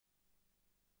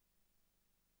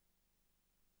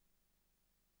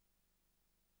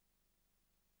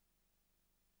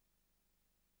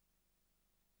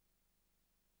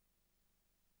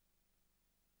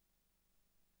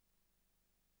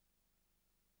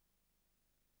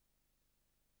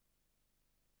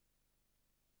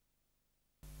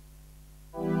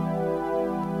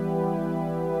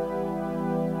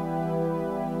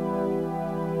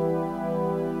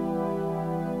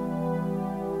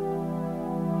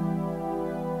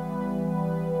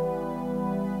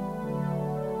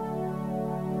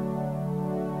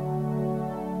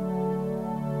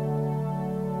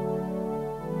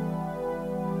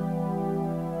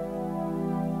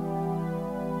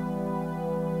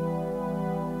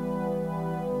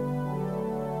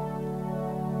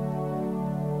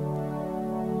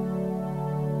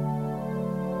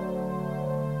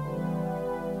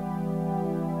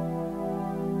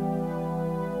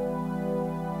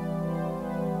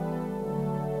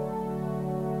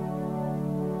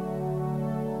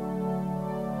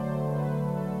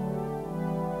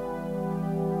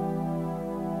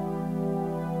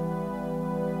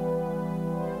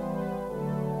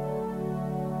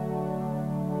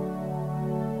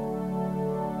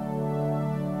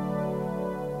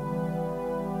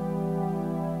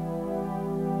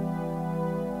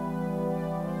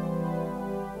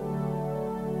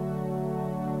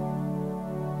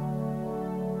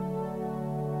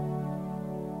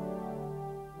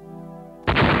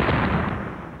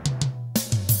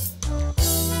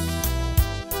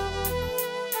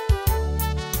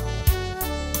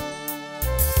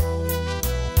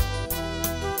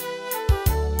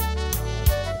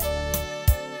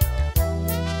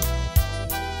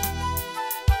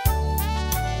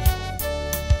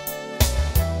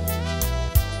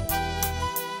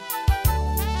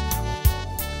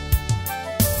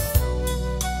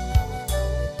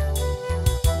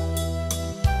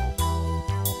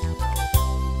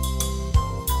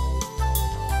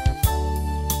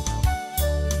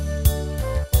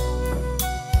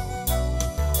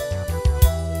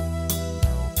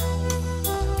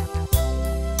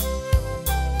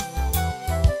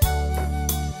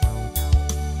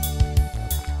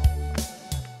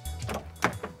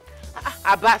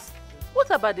Abbas, what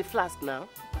about the flask now?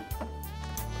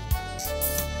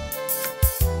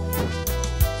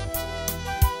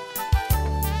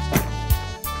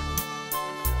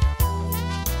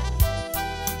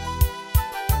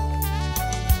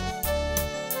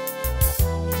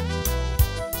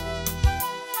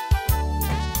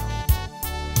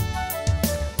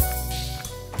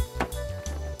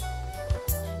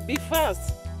 Be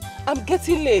fast. I'm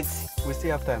getting late. We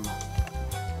still have time, ma'am.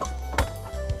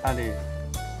 And the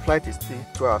flight is still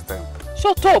 2 hours time.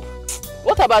 Shut up!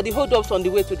 What about the hold-ups on the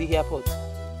way to the airport?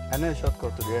 I know a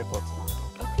shortcut to the airport, ma'am.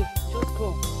 Okay, just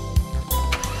go.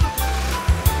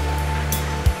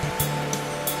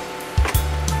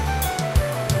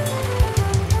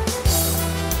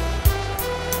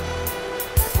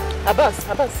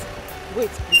 Abbas, wait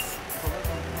please.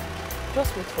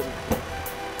 Just wait for me.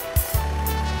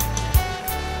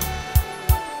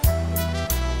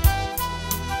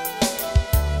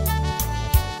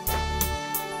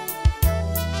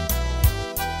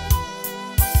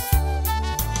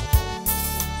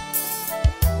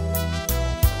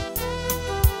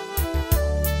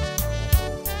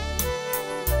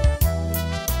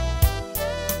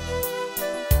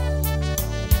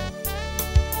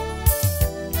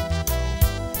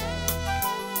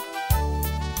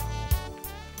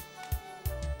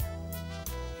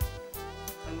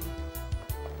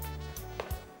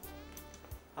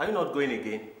 Are you not going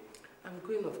again? I'm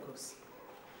going, of course.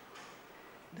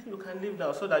 Then you can leave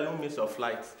now so that you won't miss your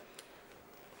flight.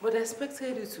 But I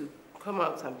expected you to come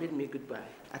out and bid me goodbye.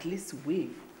 At least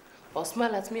wave or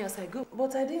smile at me as I go.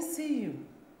 But I didn't see you.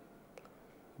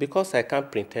 Because I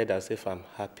can't pretend as if I'm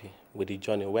happy with the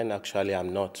journey when actually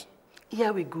I'm not.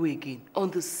 Here we go again,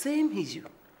 on the same issue.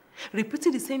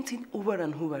 Repeating the same thing over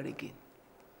and over again.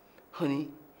 Honey,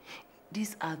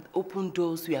 these are the open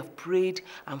doors we have prayed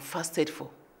and fasted for.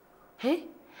 Hey,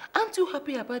 aren't you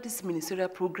happy about this ministerial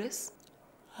progress?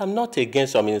 I'm not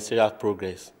against your ministerial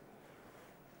progress.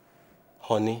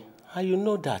 Honey, and you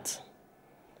know that.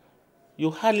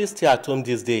 You hardly stay at home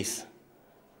these days.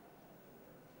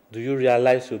 Do you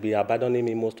realize you'll be abandoning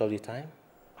me most of the time?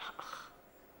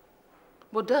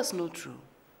 But that's not true.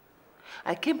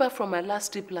 I came back from my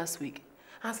last trip last week,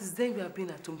 and since then we have been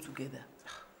at home together.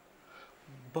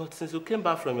 But since you came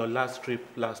back from your last trip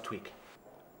last week,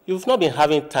 you've not been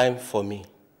having time for me.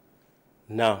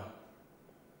 Now,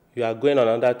 you are going on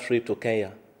another trip to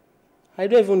Kenya. I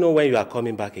don't even know when you are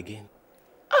coming back again.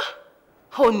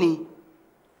 Honey,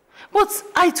 but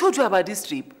I told you about this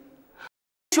trip. I'll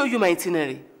show you my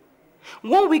itinerary.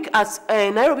 1 week at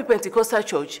Nairobi Pentecostal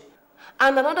Church,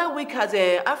 and another week at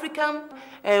the African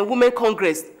Women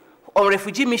Congress on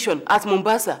Refugee Mission at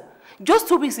Mombasa. Just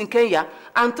 2 weeks in Kenya,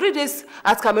 and 3 days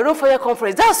at Cameroon Fire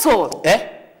Conference. That's all.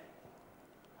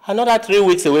 Another 3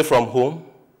 weeks away from home?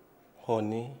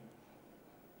 Honey,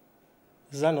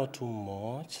 is that not too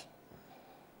much?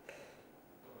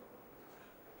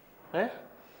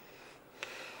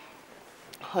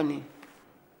 Honey,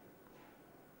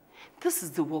 this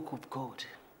is the work of God.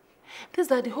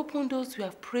 These are the open doors we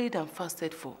have prayed and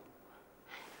fasted for.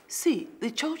 See,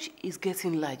 the church is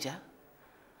getting larger,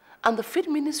 and the faith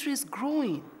ministry is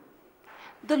growing.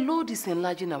 The Lord is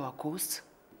enlarging our coast.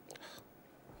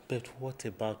 But what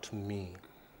about me?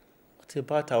 What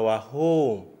about our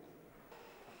home?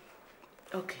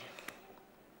 Okay.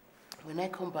 When I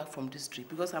come back from this trip,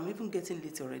 because I'm even getting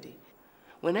late already,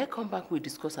 when I come back, we'll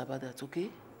discuss about that, okay?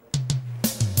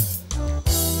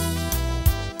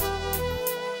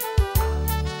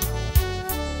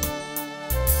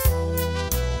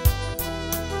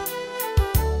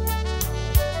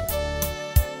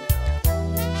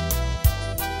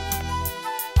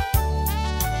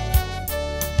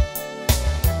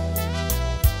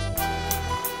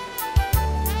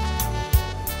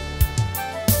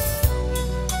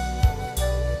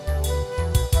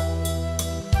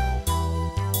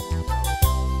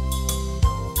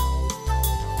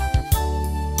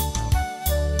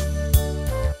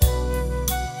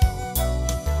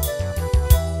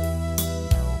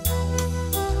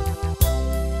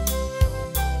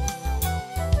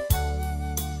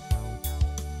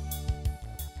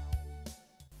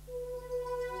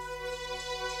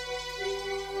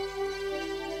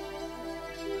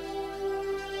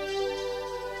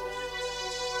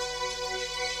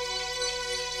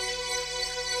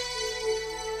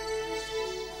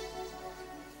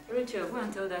 Rachel, go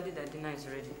and tell Daddy that dinner is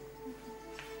ready.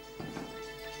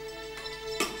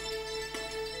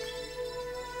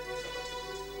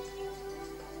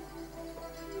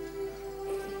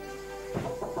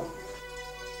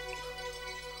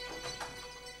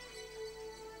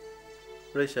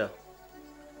 Rachel,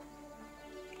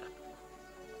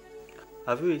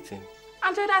 Have you eaten?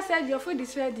 Aunt Rhoda said your food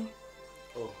is ready.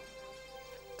 Oh.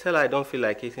 Tell her I don't feel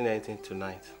like eating anything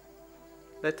tonight.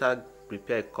 Let her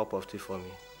prepare a cup of tea for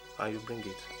me and you bring it.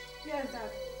 Yes, Dad.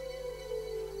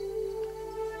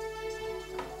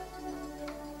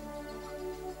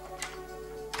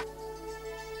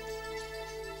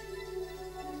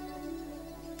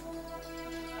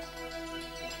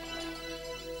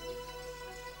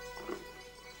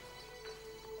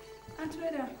 Aunt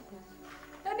Rhoda,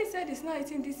 Daddy said he's not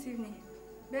eating this evening,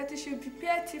 but he should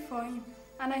prepare tea for him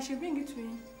and I should bring it to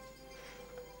him.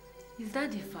 Is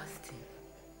Daddy fasting?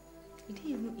 He didn't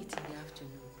even eat in the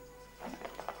afternoon.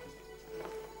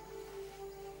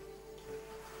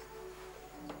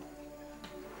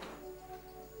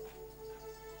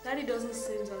 Daddy doesn't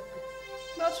seem that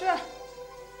good. Not sure. I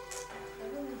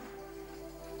don't know.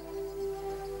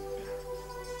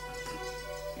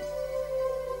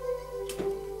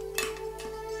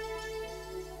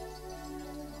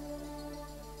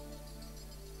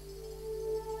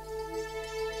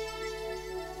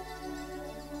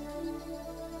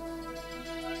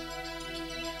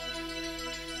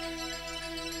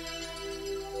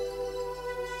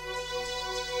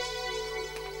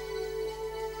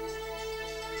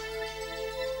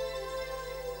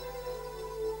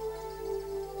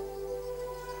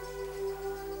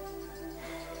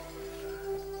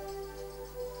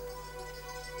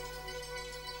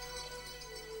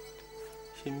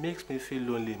 She makes me feel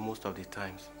lonely most of the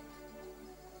times.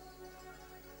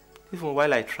 Even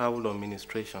while I travel on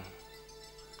ministration,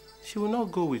 she will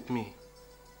not go with me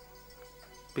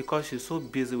because she's so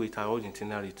busy with her own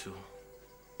itinerary too.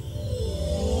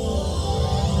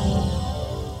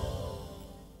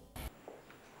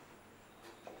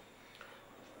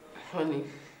 Honey,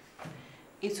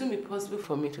 it won't be possible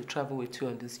for me to travel with you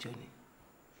on this journey.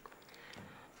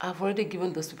 I've already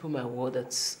given those people my word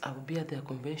that I will be at their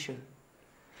convention.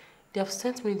 They have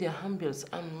sent me their handbills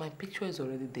and my picture is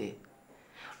already there.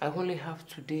 I only have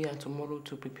today and tomorrow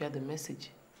to prepare the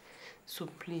message. So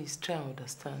please try and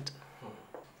understand.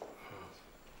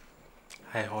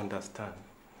 I understand.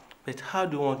 But how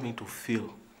do you want me to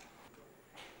feel?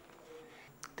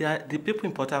 The people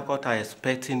in Port Harcourt are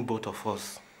expecting both of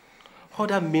us.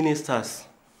 Other ministers,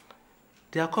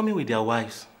 they are coming with their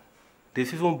wives.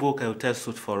 They've even booked a hotel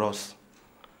suite for us.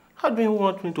 How do you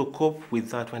want me to cope with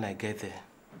that when I get there?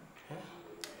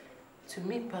 To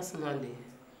me personally,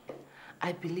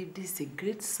 I believe this is a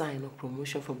great sign of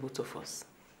promotion for both of us.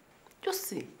 Just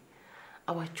see,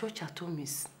 our church at home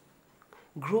is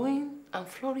growing and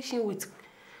flourishing with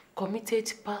committed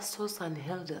pastors and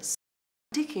elders,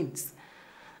 deacons,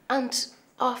 and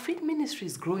our faith ministry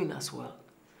is growing as well.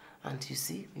 And you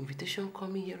see, invitation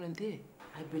coming here and there.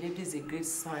 I believe this is a great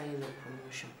sign of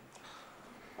promotion.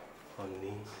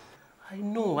 Honey, I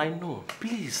know.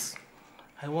 Please,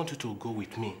 I want you to go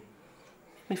with me.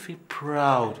 Make me feel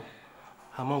proud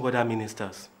among other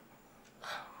ministers.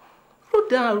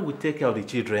 Rhoda will take care of the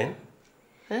children.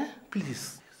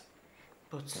 Please.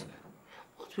 But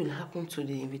what will happen to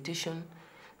the invitation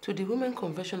to the Women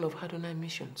Convention of Adonai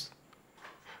Missions?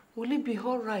 Will it be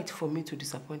all right for me to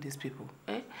disappoint these people?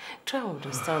 Try to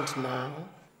understand now.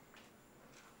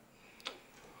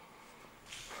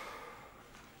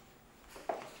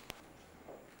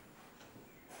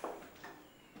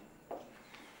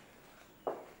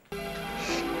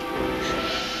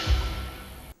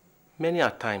 Many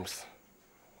a times,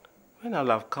 when I'll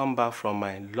have come back from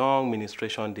my long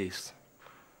ministration days,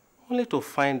 only to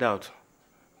find out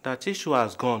that Ishu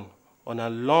has gone on a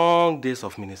long days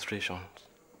of ministration.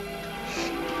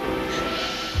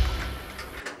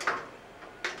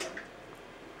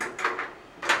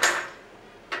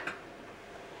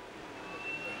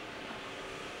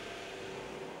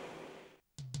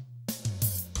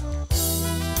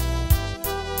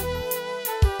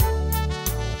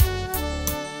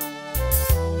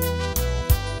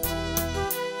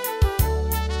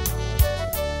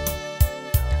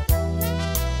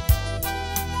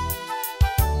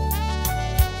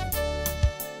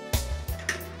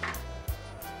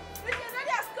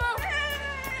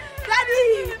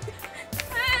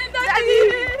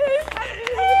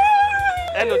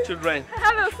 Hello, children.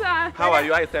 Hello, sir. How are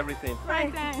you? How is everything?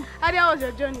 Fine, thanks. How was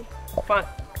your journey? Fine.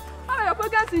 How are your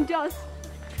programs in Jos?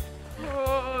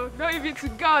 Oh, glory be to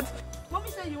God.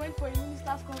 Mommy said you went for a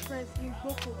minister's conference in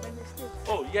Boko, Benue State.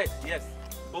 Oh, yes.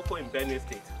 Boko in Benue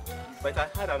State. But I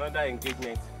had another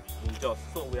engagement in Jos,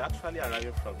 so we're actually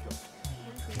arriving from Jos.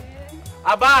 Okay.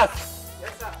 Abbas!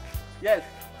 Yes, sir. Yes.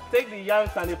 Take the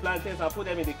yams and the plantains and put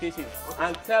them in the kitchen. Okay.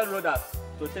 And tell Rhoda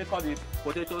to take all the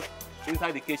potatoes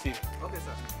inside the kitchen. Okay,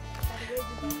 sir.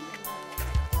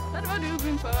 What do you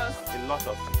bring for us? A lot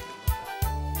of things.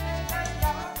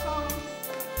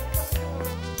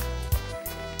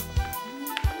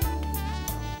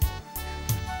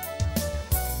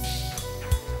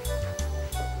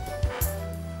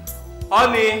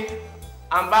 Honey,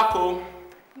 I'm back home.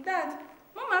 Dad,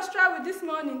 Mom has traveled this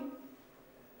morning.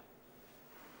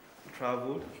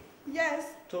 Traveled?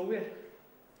 Yes. To where?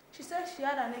 She said she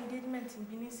had an engagement in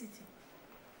Benin City.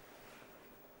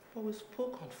 But we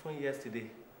spoke on phone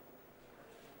yesterday.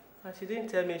 And she didn't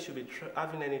tell me she'll be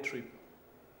having any trip.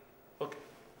 Okay,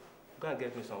 go and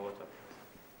get me some water.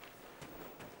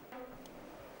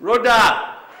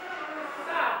 Rhoda!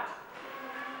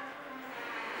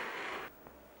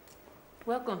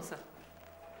 Welcome, sir.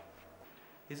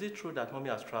 Is it true that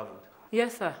Mommy has traveled?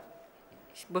 Yes, sir.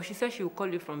 But she said she will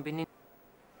call you from Benin.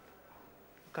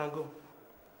 You can go.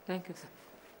 Thank you, sir.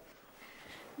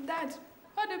 Dad,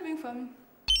 what do you bring for me?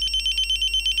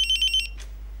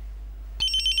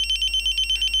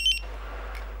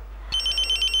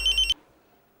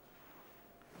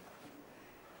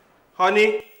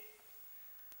 Honey?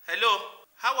 Hello?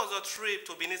 How was your trip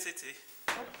to Benin City?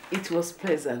 It was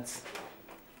pleasant.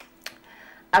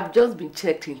 I've just been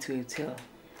checked into a hotel.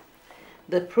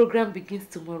 The program begins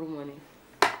tomorrow morning.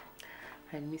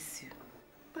 I miss you.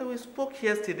 But we spoke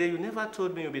yesterday. You never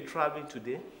told me you'll be traveling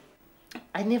today.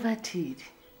 I never did.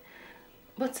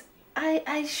 But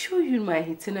I show you my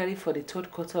itinerary for the third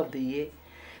quarter of the year.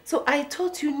 So I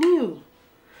thought you knew.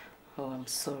 Oh, I'm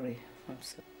sorry. I'm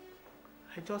sorry.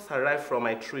 I just arrived from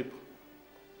my trip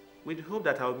with the hope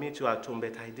that I'll meet you at home,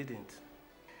 but I didn't.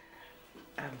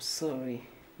 I'm sorry.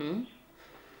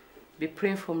 Be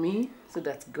praying for me so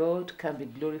that God can be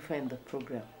glorified in the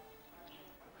program.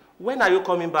 When are you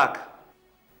coming back?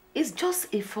 It's just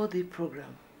a 4-day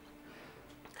program.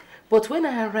 But when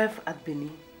I arrived at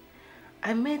Benin,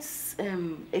 I met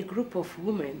a group of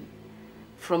women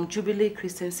from Jubilee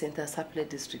Christian Center, Sapele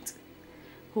District,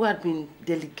 who had been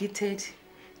delegated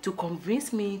to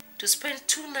convince me to spend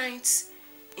 2 nights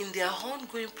in their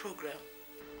ongoing program.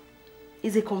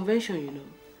 It's a convention, you know.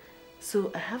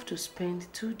 So I have to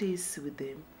spend 2 days with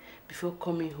them before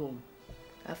coming home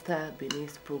after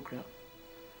Benin's program.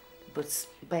 But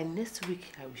by next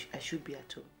week, I should be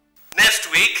at home.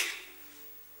 Next week?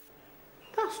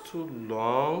 That's too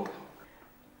long.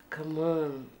 Come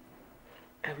on.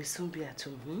 I will soon be at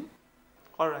home,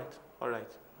 All right.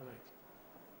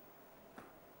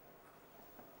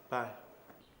 Bye.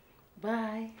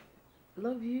 Bye.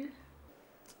 Love you.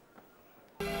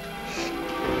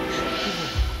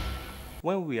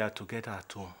 When we are together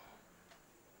at home,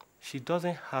 she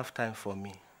doesn't have time for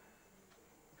me.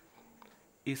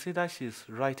 It's either she's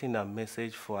writing a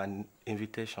message for an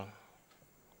invitation,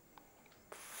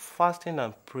 fasting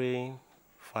and praying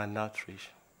for an outreach,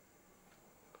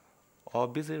 or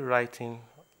busy writing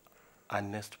her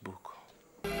next book.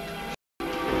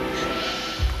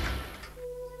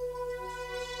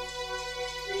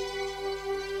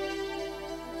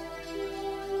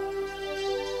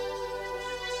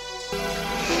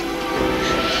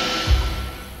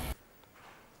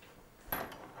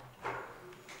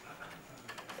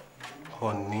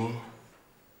 Honey,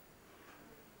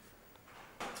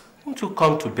 won't you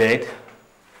come to bed?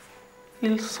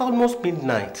 It's almost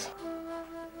midnight.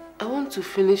 I want to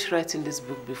finish writing this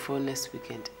book before next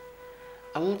weekend.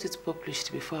 I want it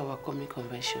published before our coming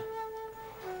convention.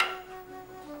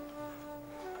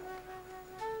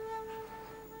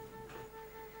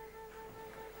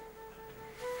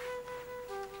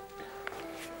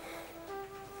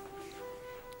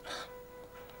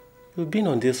 You've been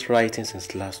on this writing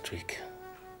since last week.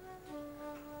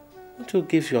 Won't you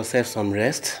give yourself some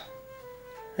rest?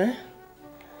 Eh?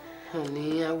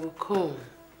 Honey, I will come.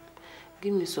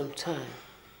 Give me some time.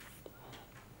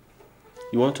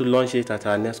 You want to launch it at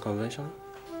our next convention?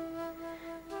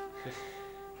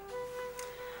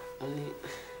 Honey,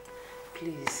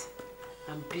 please.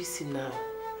 I'm busy now.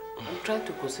 I'm trying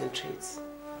to concentrate.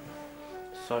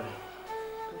 Sorry.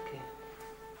 Okay.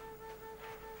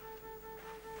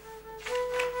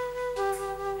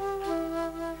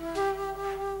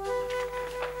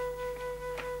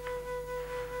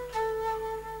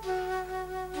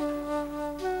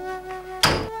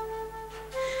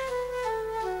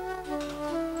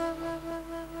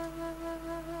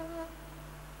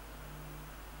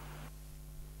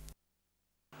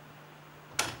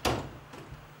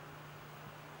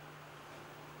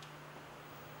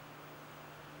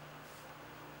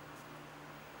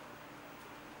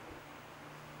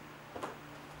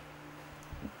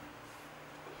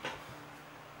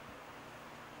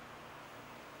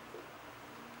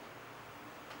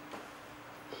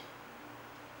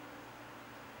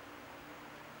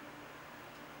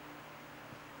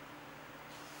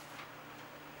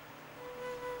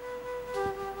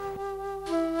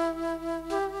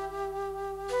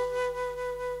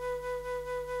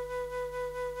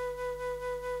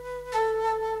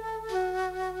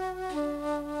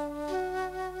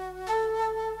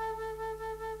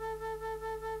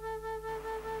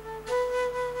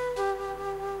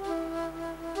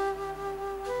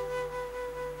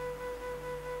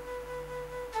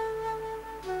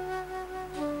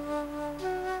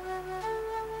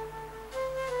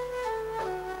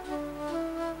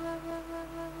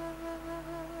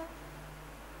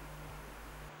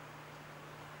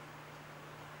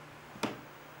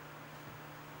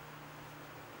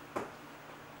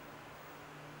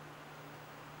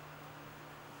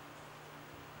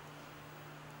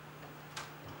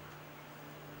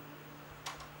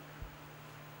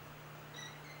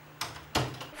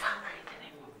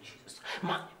 We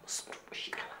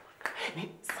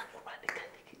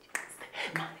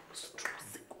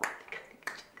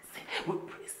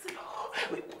praise the Lord.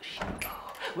 We worship you,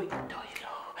 Lord. We adore you,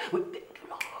 Lord. We thank you,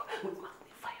 Lord. We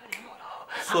magnify your name, Lord.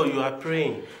 So you are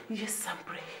praying? Yes, I'm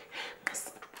praying.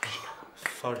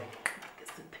 Sorry.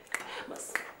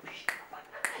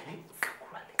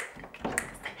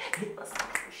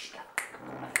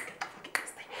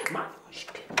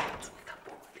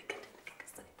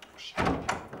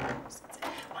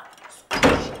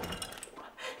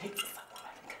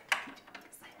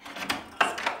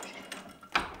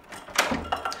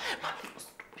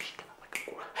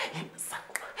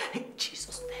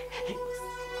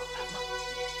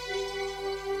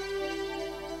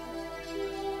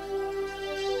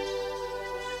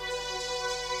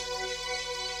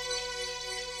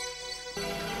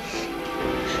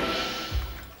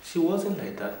 She wasn't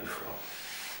like that before.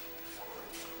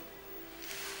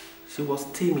 She was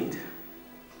timid,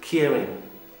 caring,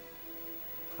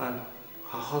 and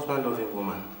her husband-loving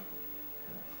woman.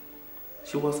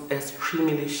 She was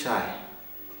extremely shy.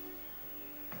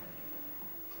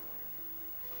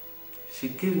 She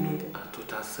gave me her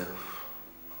total self,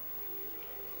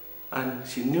 and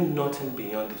she knew nothing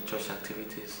beyond the church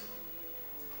activities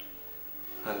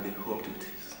and the home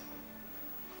duties.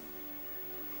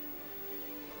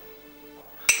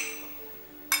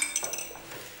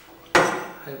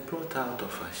 I brought her out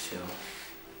of her shell.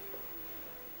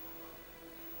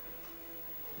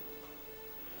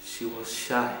 She was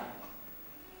shy,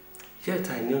 yet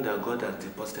I knew that God had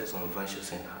deposited some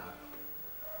virtues in her.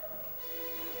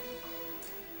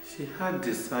 She had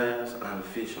desires and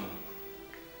vision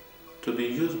to be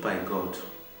used by God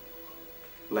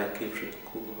like Catherine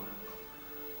Kuma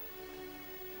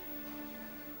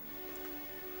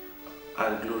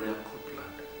and Gloria Copeland.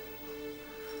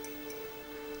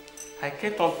 I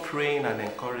kept on praying and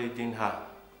encouraging her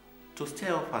to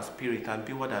stir up her spirit and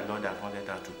be what the Lord had wanted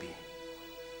her to be.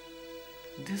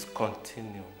 This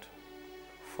continued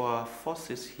for our first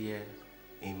 6 years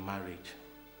in marriage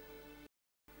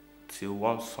till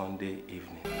one Sunday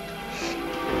evening.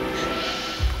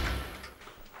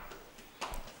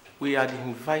 We had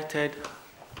invited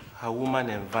a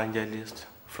woman evangelist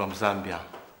from Zambia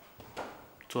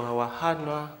to our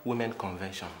annual women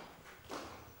convention.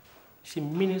 She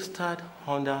ministered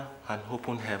under an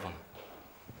open heaven,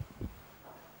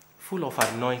 full of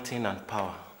anointing and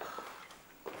power.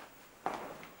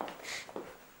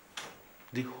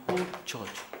 The whole church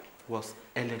was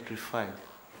electrified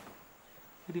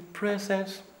with the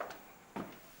presence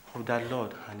of the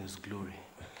Lord and His glory.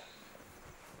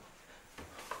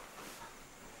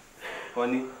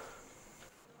 Honey,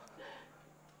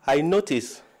 I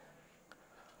noticed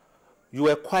you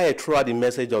were quiet throughout the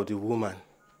message of the woman.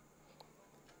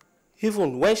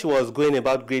 Even when she was going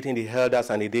about greeting the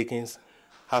elders and the deacons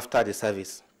after the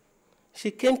service, she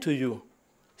came to you.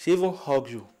 She even hugged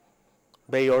you.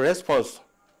 But your response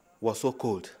was so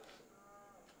cold.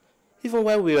 Even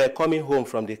when we were coming home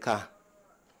from the car,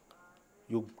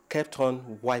 you kept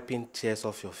on wiping tears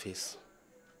off your face.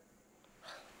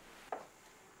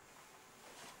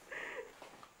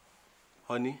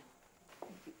 Honey?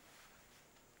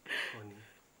 Honey?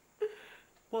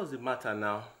 What's the matter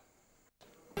now?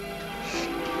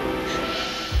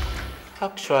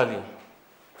 Actually,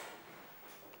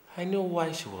 I know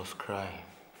why she was crying.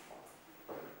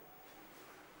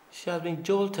 She has been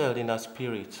jolted in her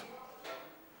spirit,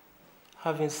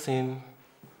 having seen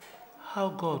how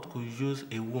God could use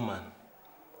a woman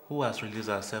who has released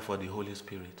herself for the Holy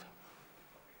Spirit.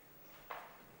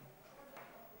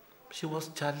 She was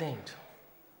challenged,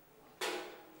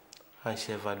 and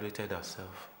she evaluated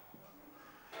herself.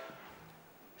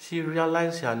 She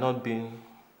realized she had not been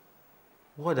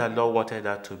what the Lord wanted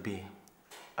her to be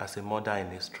as a mother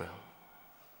in Israel.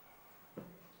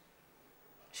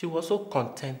 She was so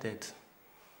contented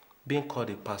being called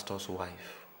a pastor's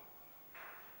wife.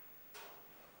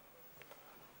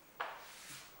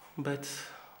 But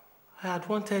I had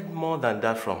wanted more than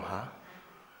that from her.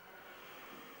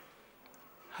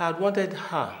 I had wanted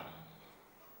her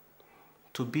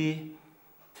to be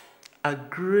a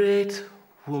great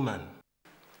woman.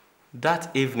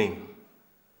 That evening,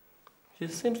 she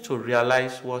seems to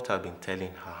realize what I've been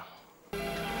telling her. I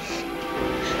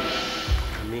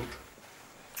mean,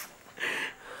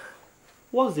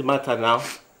 what's the matter now?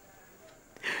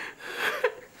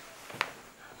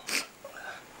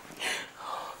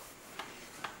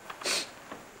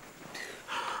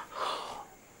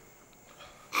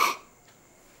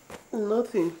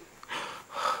 Nothing.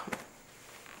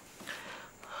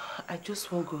 I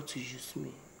just want God to use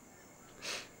me.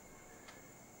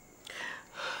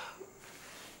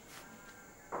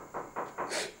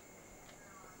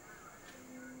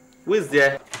 Who is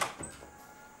there?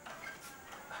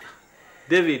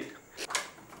 David.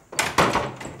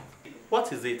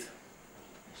 What is it?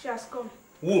 She has come.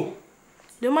 Who?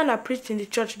 The woman that preached in the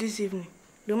church this evening.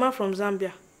 The woman from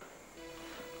Zambia.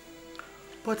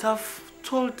 But I've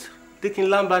told Deacon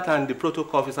Lambert and the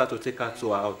protocol officer to take her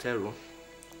to our hotel room.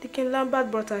 Deacon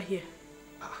Lambert brought her here.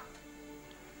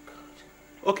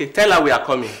 Okay, tell her we are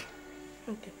coming.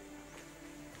 Okay.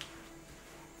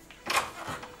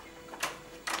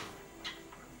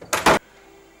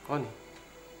 Honey,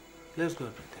 let's go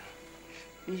up there.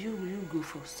 Will you go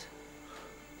first?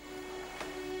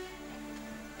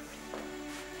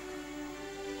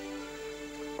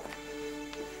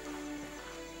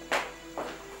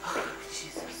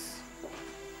 Jesus.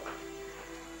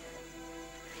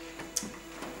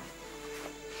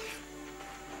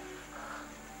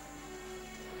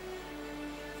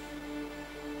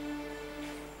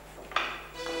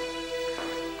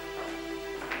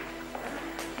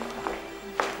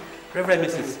 Reverend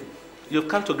Mrs., you've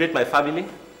come to greet my family?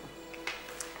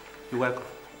 You're welcome.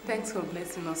 Thanks for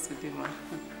blessing us today, ma.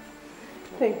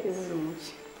 Thank you very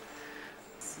much.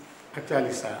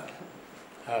 Actually, sir,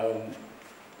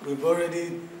 we've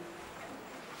already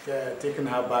taken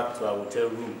her back to our hotel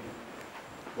room.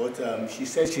 But she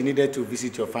said she needed to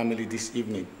visit your family this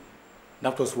evening.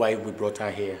 That was why we brought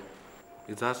her here.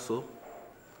 Is that so?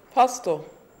 Pastor,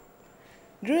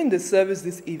 during the service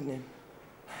this evening,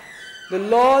 the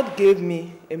Lord gave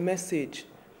me a message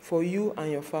for you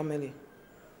and your family.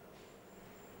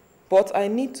 But I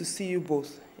need to see you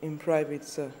both in private,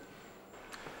 sir.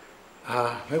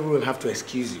 Maybe we'll have to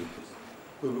excuse you.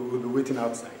 We'll be waiting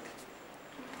outside.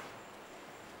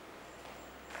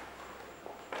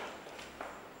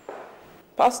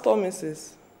 Pastor,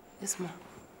 Mrs. Yes, ma'am.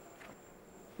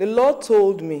 The Lord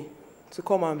told me to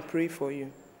come and pray for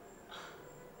you.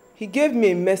 He gave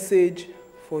me a message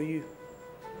for you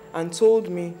and told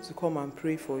me to come and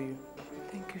pray for you.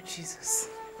 Thank you, Jesus.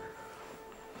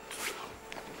 Thank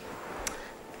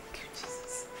you,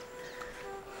 Jesus.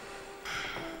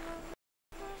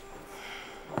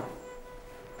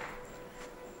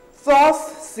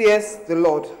 Thus says the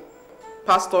Lord,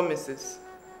 Pastor, Mrs.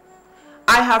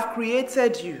 I have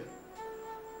created you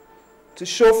to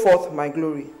show forth my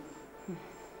glory.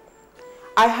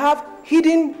 I have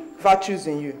hidden virtues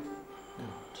in you.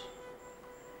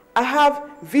 I have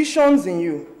visions in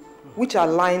you which are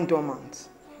lying dormant.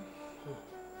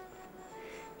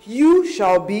 You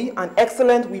shall be an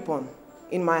excellent weapon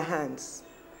in my hands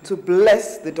to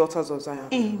bless the daughters of Zion.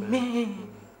 Amen.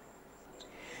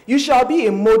 You shall be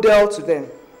a model to them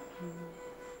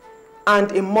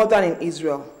and a mother in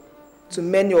Israel to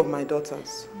many of my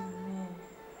daughters.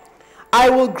 I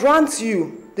will grant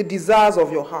you the desires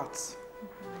of your heart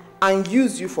and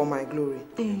use you for my glory.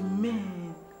 Amen.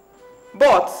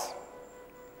 But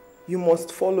you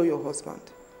must follow your husband.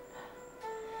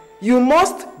 You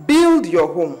must build your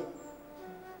home.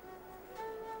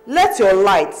 Let your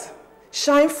light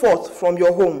shine forth from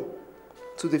your home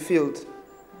to the field.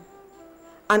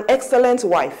 An excellent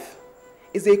wife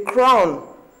is a crown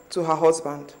to her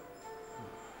husband.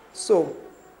 So,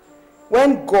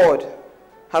 when God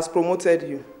has promoted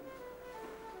you,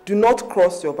 do not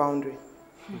cross your boundary.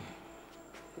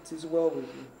 It is well with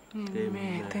you.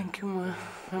 Amen. Thank you, ma.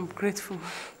 I'm grateful.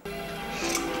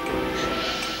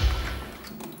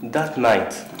 That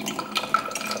night,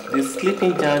 the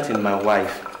sleeping giant in my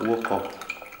wife woke up.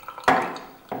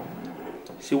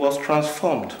 She was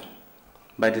transformed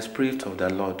by the Spirit of the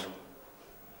Lord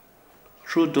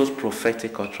through those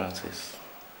prophetic utterances.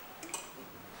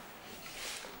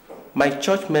 My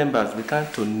church members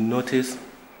began to notice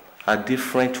a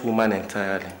different woman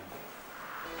entirely.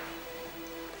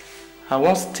 A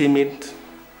once timid,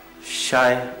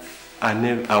 shy,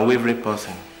 and wavering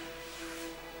person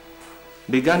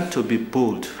began to be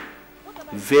bold,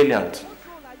 valiant,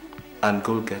 and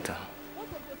goal-getter.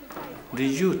 The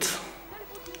youth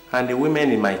and the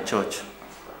women in my church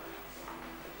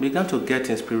began to get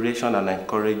inspiration and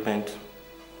encouragement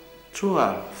through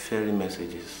our fairy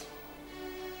messages.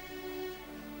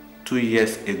 2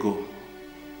 years ago,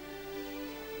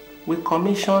 we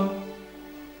commissioned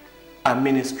a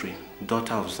ministry,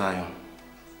 Daughter of Zion.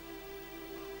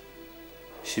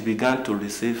 She began to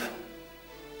receive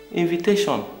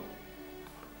invitation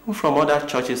from other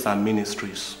churches and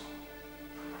ministries.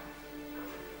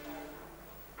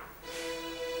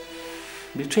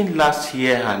 Between last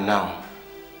year and now,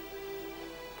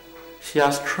 she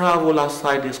has traveled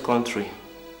outside this country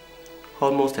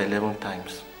almost 11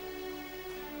 times.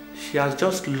 She has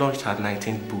just launched her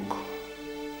 19th book.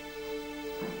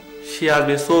 She has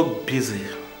been so busy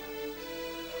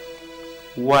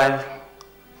while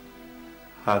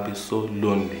I'll be so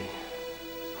lonely.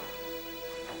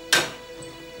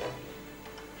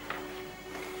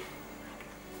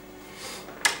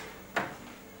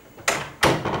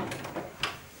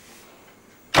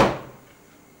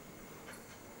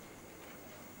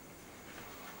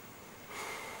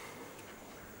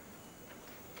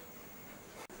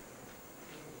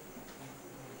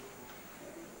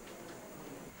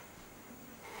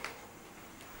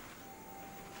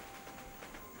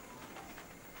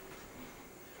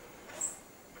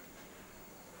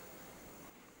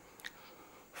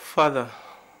 Father,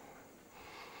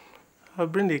 I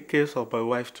bring the case of my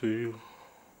wife to you.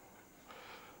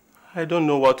 I don't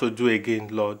know what to do again,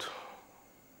 Lord.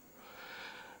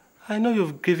 I know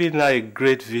you've given her a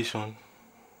great vision.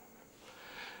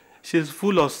 She's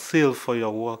full of zeal for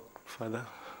your work, Father.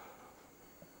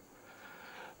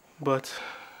 But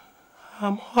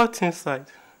I'm hurt inside,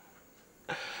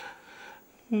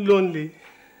 lonely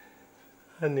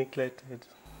and neglected.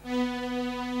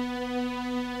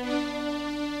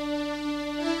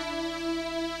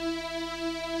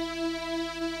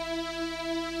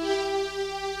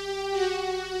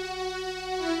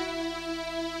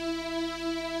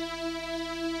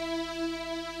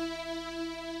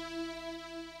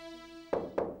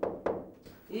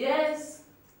 Yes.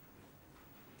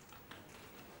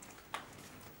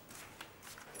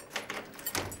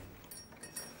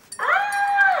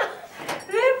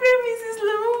 Reverend Mrs.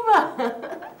 Lumumba.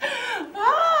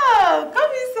 Wow,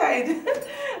 come inside.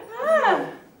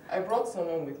 I brought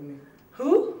someone with me.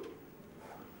 Who?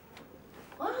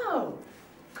 Wow.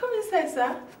 Come inside,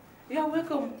 sir. You're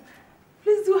welcome.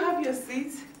 Please do have your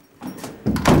seat.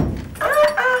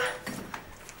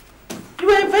 You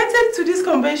were invited to this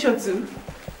convention too?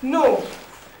 No,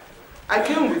 I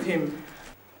came with him.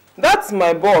 That's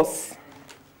my boss,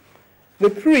 the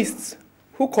priest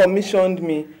who commissioned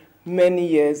me many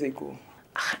years ago.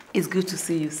 It's good to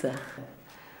see you, sir.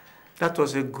 That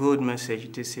was a good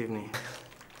message this evening.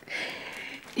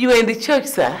 You were in the church,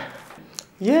 sir?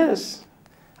 Yes,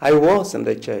 I was in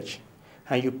the church,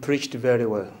 and you preached very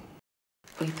well.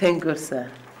 We thank God, sir.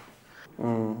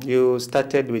 You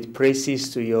started with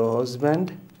praises to your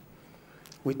husband,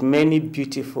 with many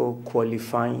beautiful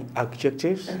qualifying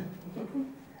adjectives,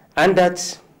 and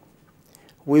that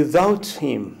without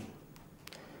him,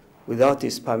 without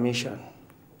his permission,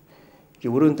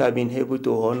 you wouldn't have been able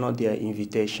to honor their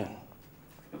invitation.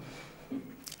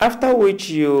 After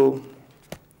which you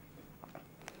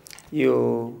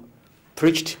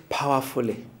preached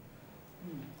powerfully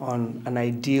on an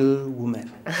ideal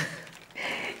woman.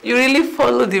 You really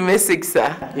followed the message,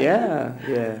 sir.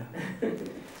 Yeah.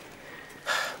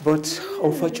 But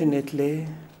unfortunately,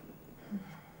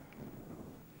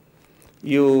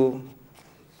 you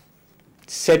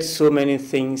said so many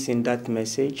things in that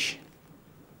message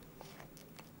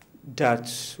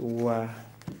that were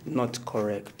not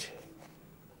correct.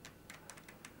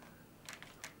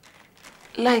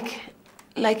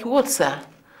 Like what, sir?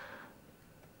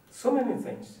 So many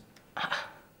things.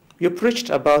 You preached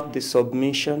about the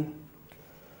submission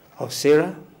of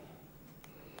Sarah,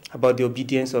 about the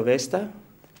obedience of Esther,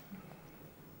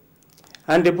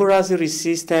 and Deborah's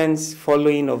resistance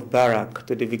following of Barak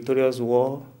to the victorious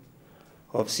war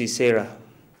of Sisera.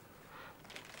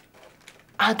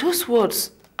 Are those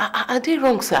words, are they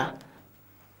wrong, sir?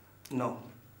 No.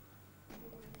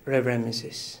 Reverend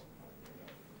Mrs.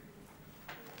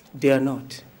 They are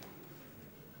not.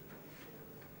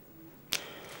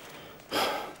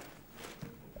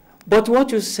 But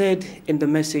what you said in the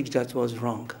message that was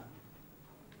wrong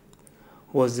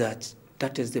was that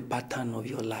is the pattern of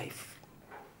your life.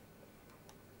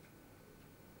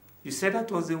 You said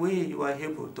that was the way you were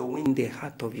able to win the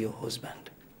heart of your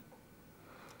husband.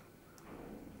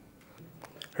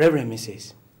 Reverend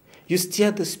Mrs., you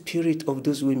stirred the spirit of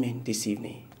those women this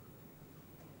evening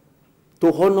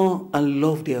to honor and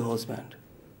love their husband,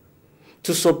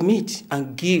 to submit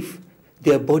and give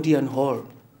their body and all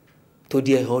to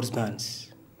their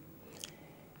husbands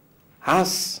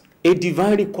as a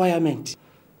divine requirement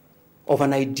of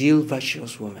an ideal,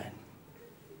 virtuous woman.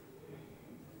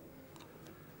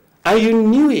 And you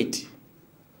knew it,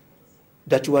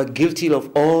 that you were guilty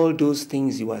of all those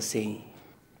things you were saying.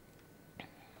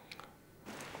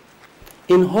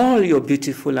 In all your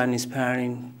beautiful and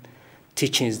inspiring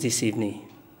teachings this evening,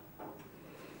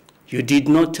 you did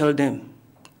not tell them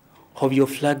of your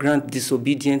flagrant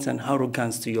disobedience and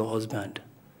arrogance to your husband.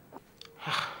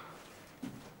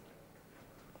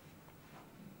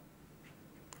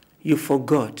 You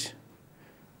forgot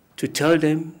to tell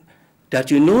them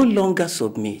that you no longer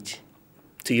submit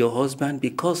to your husband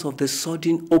because of the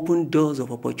sudden open doors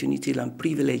of opportunity and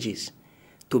privileges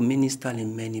to minister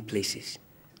in many places.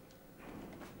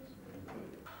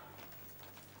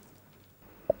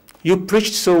 You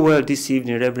preached so well this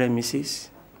evening, Reverend Mrs.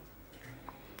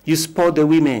 You spurred the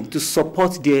women to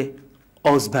support their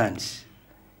husbands,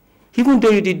 even though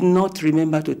you did not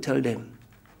remember to tell them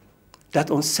that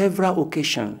on several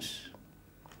occasions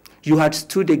you had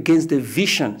stood against the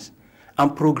visions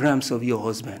and programs of your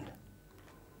husband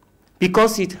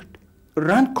because it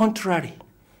ran contrary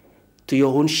to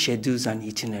your own schedules and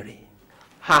itinerary.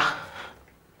 Ha!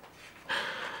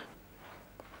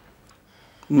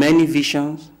 Many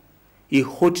visions he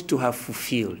hoped to have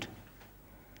fulfilled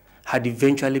had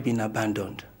eventually been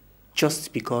abandoned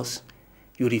just because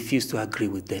you refused to agree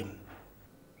with them.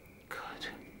 God.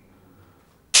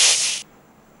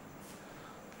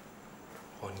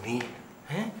 Honey,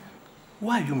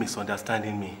 why are you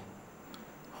misunderstanding me?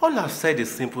 All I've said is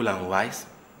simple and wise.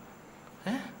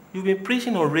 You've been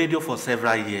preaching on radio for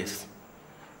several years.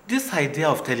 This idea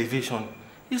of television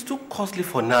is too costly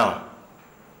for now.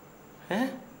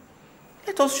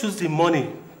 Let us use the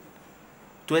money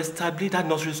to establish that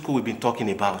nursery school we've been talking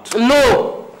about.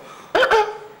 No!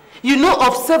 You know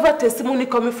of several testimonies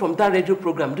coming from that radio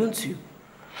program, don't you?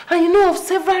 And you know of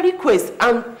several requests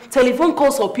and telephone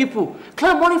calls of people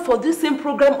clamoring for this same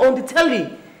program on the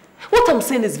telly. What I'm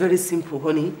saying is very simple,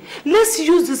 honey. Let's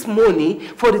use this money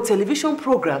for the television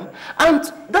program, and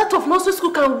that of nursery school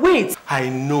can wait. I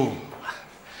know.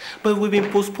 But we've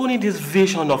been postponing this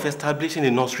vision of establishing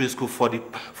a nursery school for the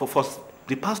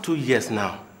past 2 years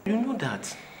now. You know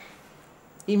that.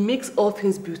 He makes all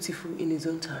things beautiful in his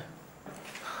own time.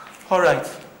 All right.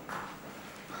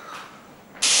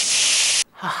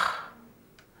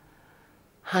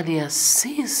 And he has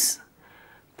since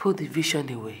put the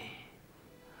vision away.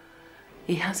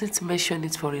 He hasn't mentioned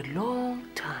it for a long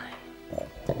time.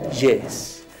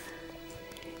 Yes.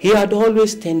 He had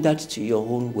always tendered to your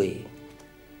own way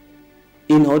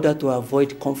in order to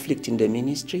avoid conflict in the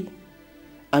ministry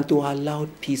and to allow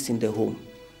peace in the home.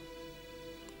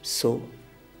 So,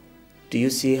 do you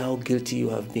see how guilty you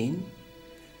have been?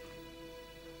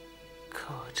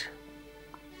 God.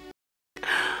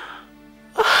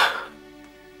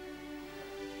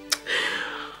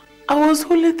 I was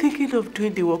only thinking of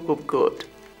doing the work of God.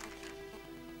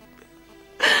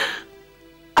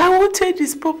 I wanted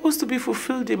His purpose to be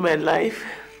fulfilled in my life.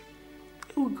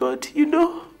 Oh God, you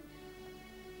know,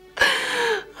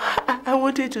 I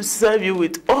wanted to serve you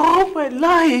with all my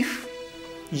life.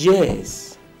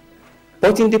 Yes,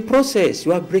 but in the process,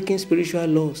 you are breaking spiritual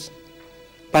laws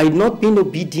by not being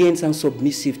obedient and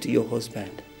submissive to your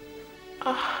husband.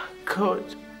 God.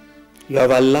 You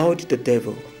have allowed the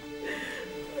devil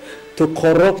to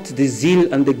corrupt the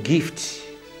zeal and the gift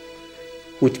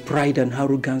with pride and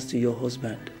arrogance to your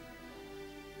husband.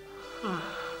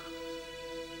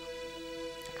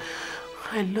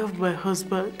 I love my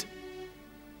husband.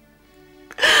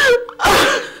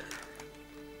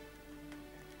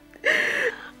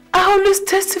 I always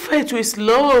testify to his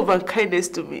love and kindness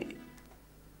to me.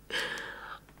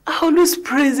 I always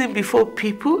praise him before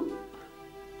people.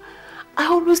 I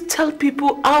always tell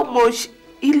people how much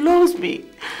he loves me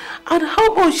and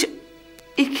how much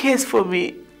he cares for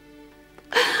me.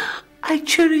 I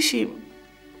cherish him.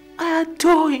 I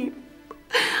adore him.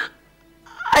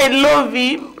 I love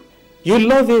him. You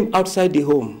love him outside the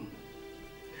home.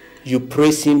 You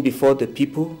praise him before the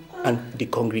people and the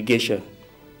congregation.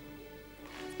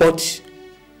 But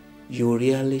you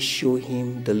rarely show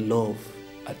him the love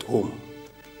at home.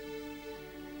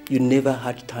 You never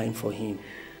had time for him.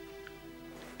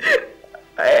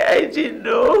 I didn't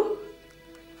know.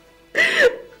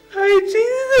 I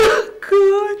didn't know,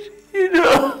 God, you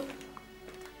know.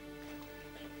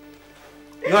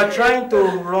 You are trying to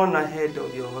run ahead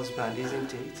of your husband,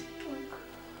 isn't it?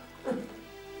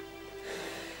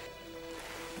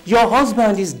 Your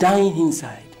husband is dying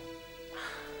inside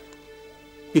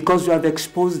because you have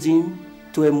exposed him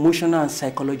to emotional and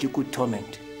psychological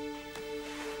torment.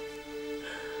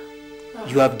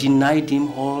 You have denied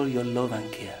him all your love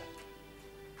and care.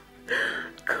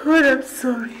 God, I'm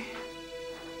sorry.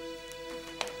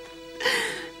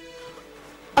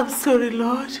 I'm sorry,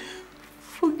 Lord.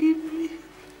 Forgive me.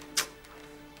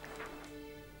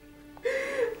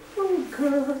 Oh,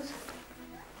 God.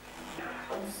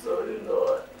 I'm sorry,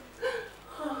 Lord.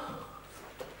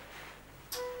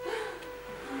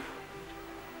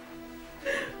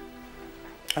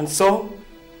 And so,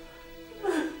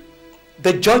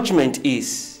 the judgment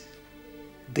is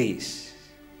this.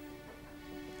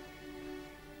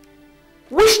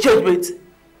 Which judgment?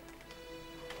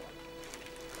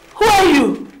 Who are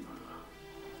you?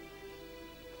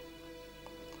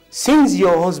 Since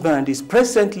your husband is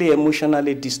presently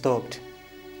emotionally disturbed,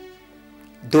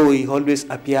 though he always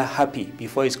appears happy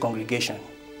before his congregation.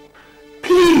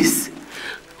 Please,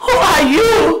 who are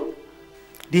you?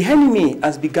 The enemy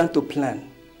has begun to plan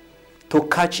to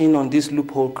catch in on this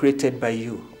loophole created by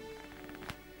you.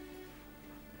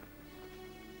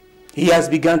 He has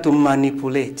begun to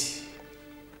manipulate,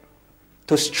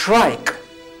 to strike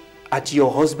at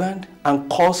your husband and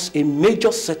cause a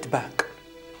major setback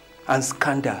and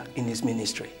scandal in his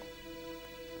ministry.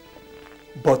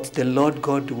 But the Lord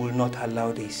God will not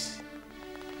allow this.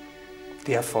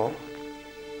 Therefore,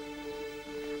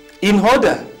 in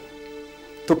order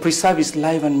to preserve his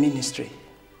life and ministry,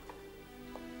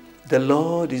 the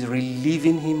Lord is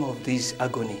relieving him of this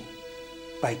agony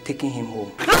by taking him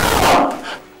home.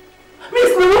 No!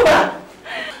 Miss Numa!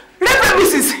 Reverend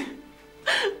Mrs.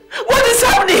 What is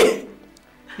happening?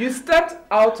 You stepped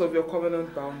out of your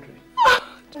covenant boundary.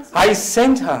 I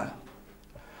sent her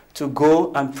to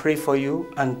go and pray for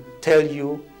you and tell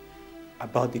you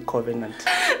about the covenant.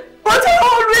 But I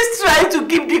always try to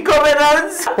keep the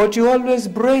covenants. But you always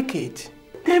break it.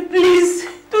 Then please,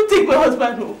 don't take my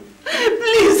husband home.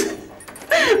 Please.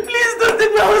 Please don't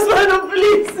take my husband home,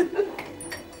 please.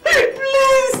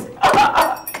 Please.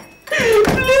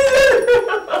 Please.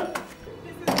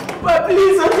 But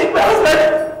please don't take my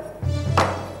husband.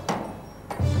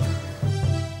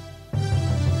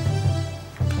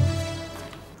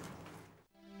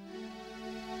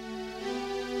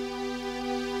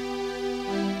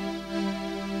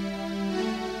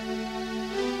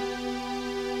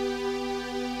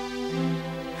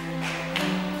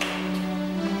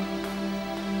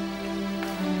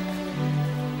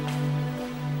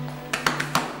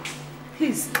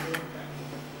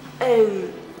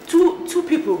 Two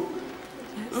people,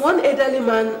 one elderly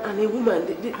man and a woman.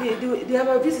 They are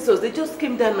my visitors. They just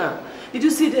came down now. Did you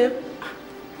see them?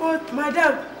 But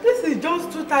madam, this is just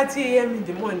 2:30 a.m. in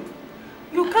the morning.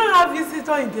 You can't have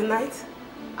visitor in the night.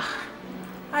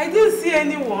 I didn't see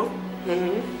anyone.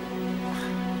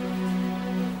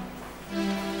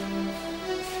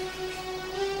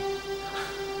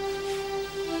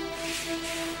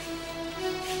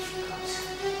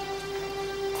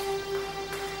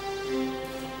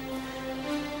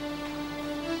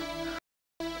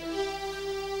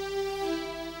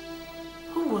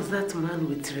 That man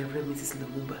with Reverend Mrs.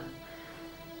 Lumumba.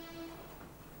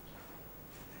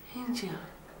 Angel.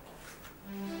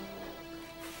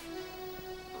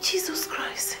 Jesus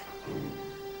Christ.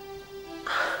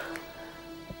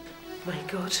 My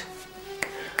God.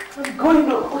 I'm going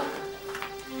home.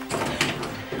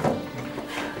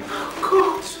 Oh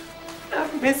God.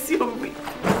 Have mercy on me.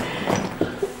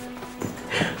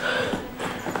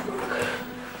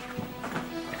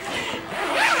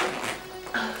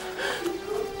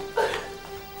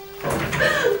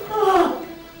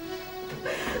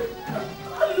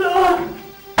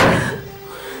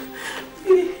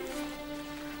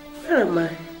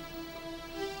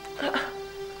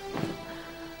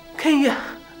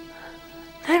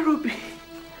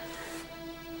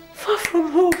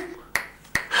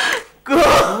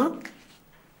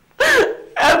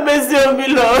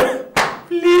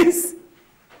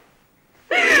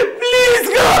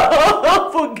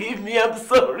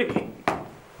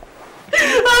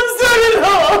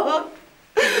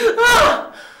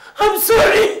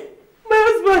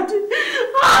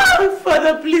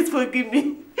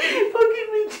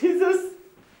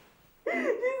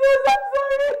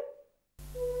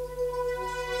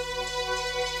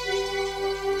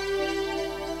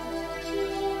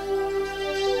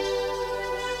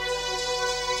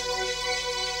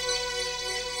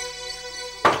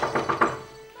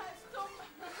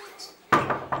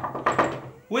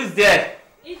 Who is there?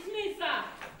 It's me, sir.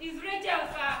 It's Rachel,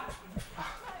 sir.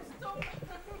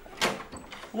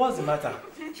 What's the matter?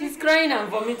 She's crying and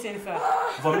vomiting, sir.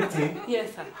 Vomiting?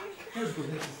 Yes, sir. Let's go.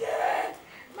 Yeah,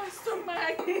 my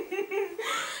stomach.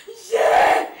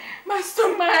 Yeah, my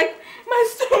stomach. My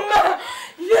stomach.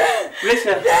 Yeah.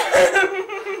 Rachel.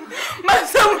 My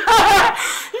stomach.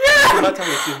 Yeah. What's the matter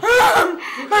with you?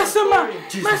 My stomach.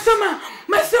 Jesus. My stomach.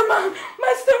 My stomach.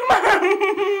 My stomach.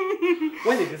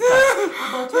 When did this start?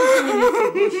 About 20 minutes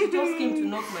ago, she just came to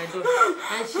knock my door.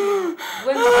 And she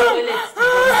went to the toilet to go.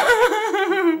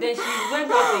 Then she went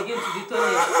out again to the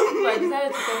toilet. So I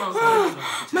decided to come and call her.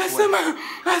 My stomach.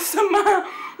 My stomach.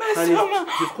 My stomach.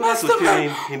 You've come to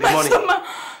take in the morning.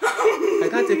 I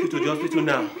can't take you to the hospital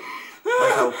now.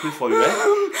 But I'll pray for you, eh?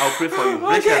 I'll pray for you.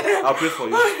 Rachel, I'll pray for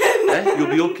you. Eh? You'll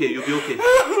be okay, you'll be okay.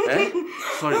 Eh?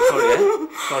 Sorry, eh?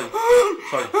 Sorry.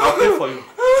 I'll pray for you.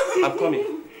 I'm coming.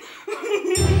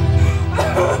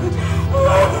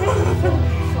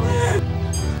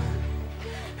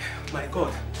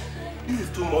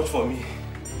 too much for me.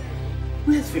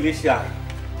 Where's Felicia?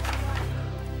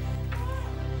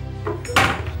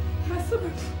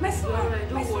 My son. Alright,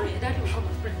 don't worry. Daddy will come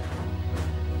and bring her.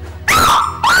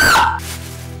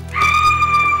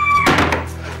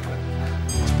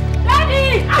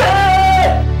 Daddy!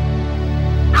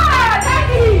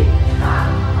 Daddy!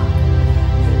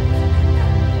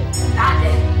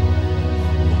 Daddy!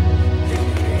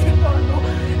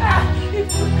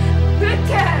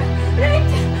 Richard!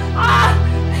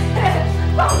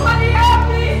 Somebody help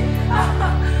me!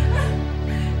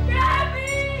 Help me!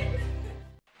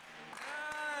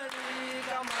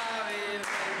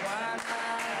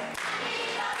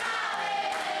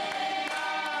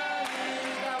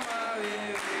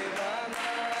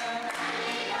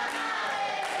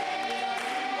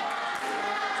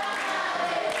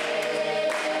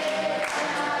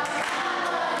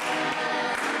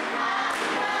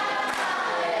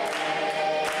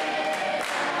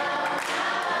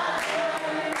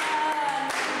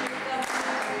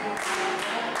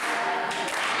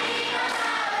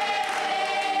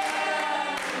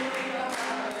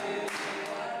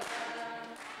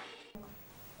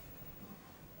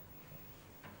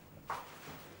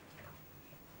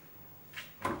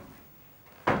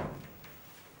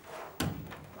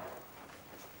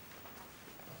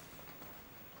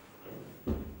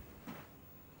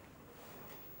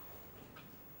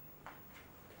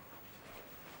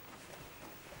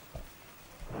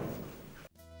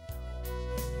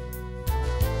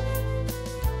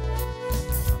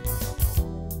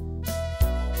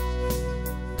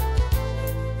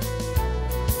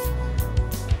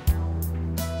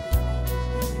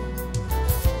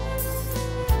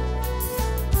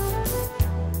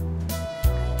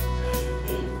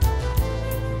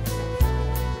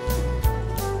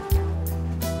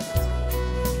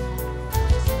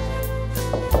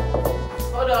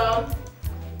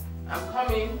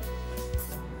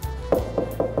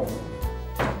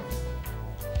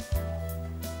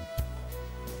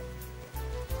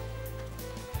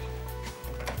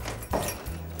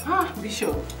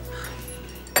 Bishop. Oh,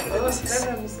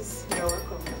 Mrs. You're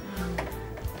welcome.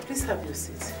 Please have your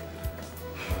seat.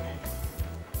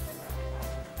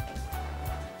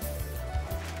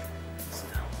 Sit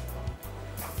down.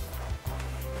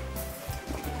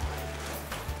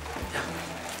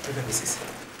 Reverend Mrs.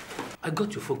 I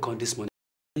got your phone call this morning.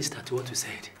 Listen to what you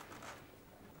said.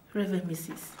 Reverend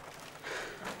Mrs.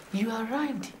 You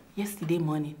arrived yesterday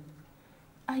morning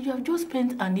and you have just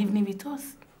spent an evening with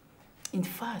us. In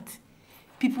fact,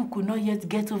 people could not yet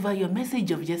get over your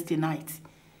message of yesterday night.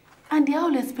 And they are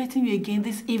all expecting you again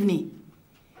this evening.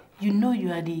 You know you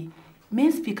are the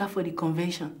main speaker for the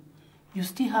convention. You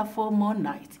still have 4 more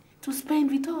nights to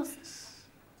spend with us.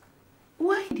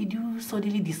 Why did you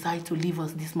suddenly decide to leave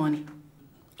us this morning?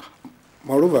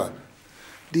 Moreover,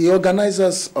 the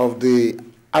organizers of the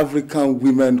African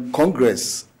Women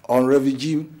Congress on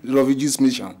Refugees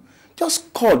Mission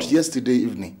just called yesterday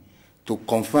evening to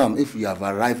confirm if you have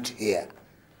arrived here.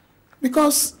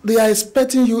 Because they are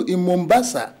expecting you in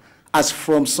Mombasa as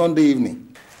from Sunday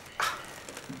evening.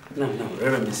 No,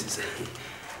 Reverend Mrs.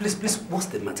 Please, what's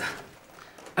the matter?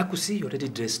 I could see you already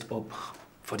dressed up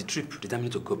for the trip,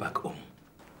 determined to go back home.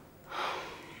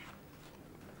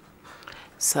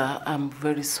 Sir, I'm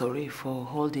very sorry for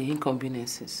all the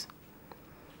inconveniences.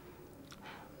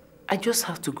 I just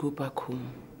have to go back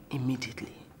home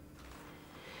immediately.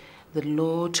 The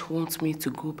Lord wants me to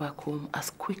go back home as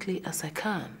quickly as I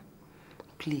can.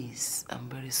 Please, I'm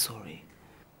very sorry.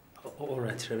 All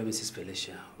right, Mrs.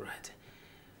 Felicia, all right.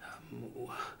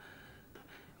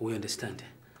 We understand.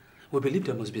 We believe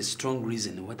there must be a strong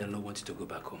reason why the Lord wants you to go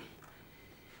back home.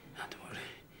 Don't worry.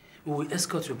 We will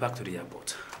escort you back to the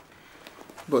airport.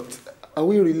 But are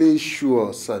we really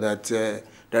sure, sir, that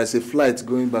there is a flight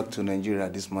going back to Nigeria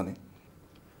this morning?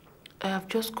 I have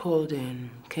just called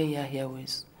Kenya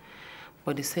Airways,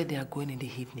 but they said they are going in the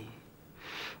evening.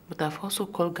 But I've also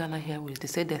called Ghana Airways. They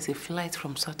said there's a flight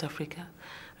from South Africa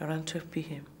around 12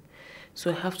 p.m.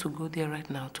 So I have to go there right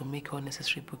now to make all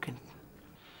necessary booking.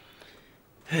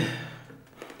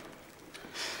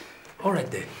 All right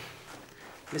then.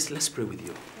 Let's pray with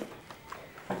you.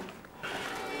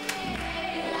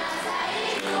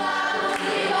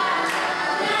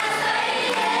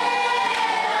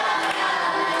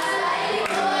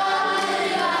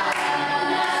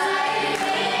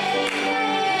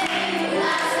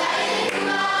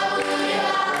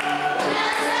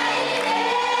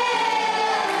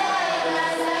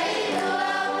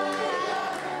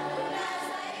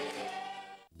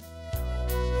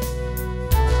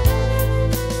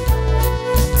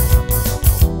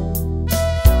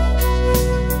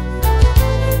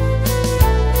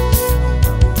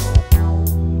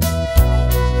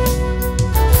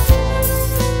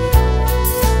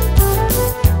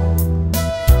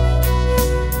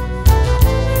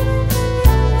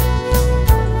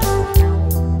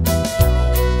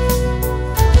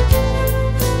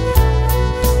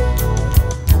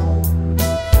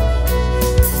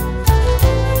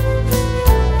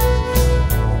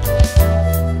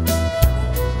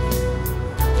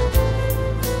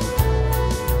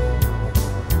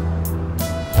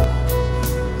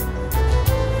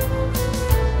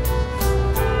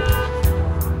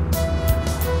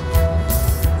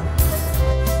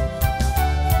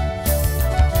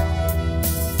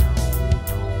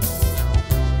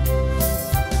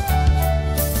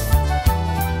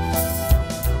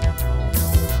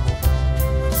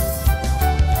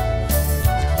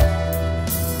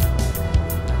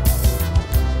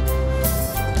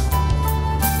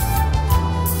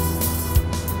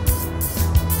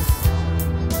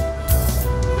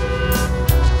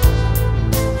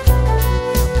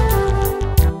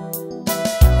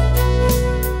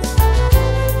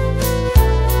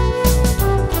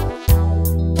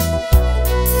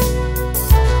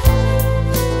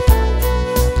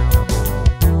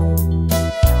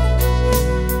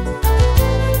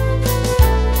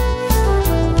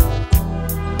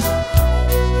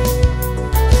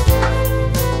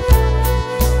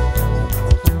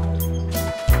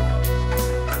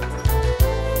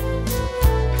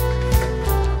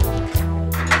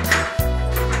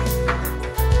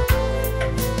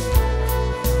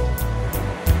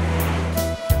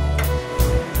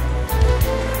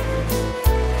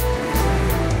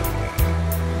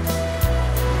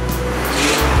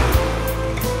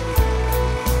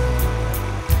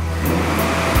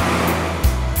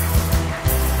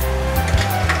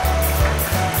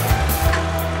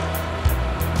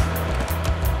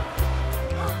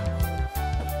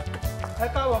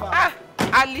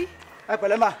 Hi,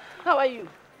 Palema. How are you?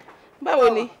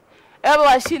 Bawoni.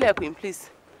 Everyone, Sheila Queen, please.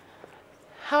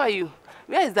 How are you?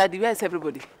 Where is Daddy? Where is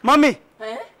everybody? Mommy.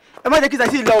 Am I the kids I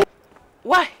see low?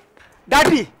 Why?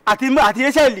 Daddy, at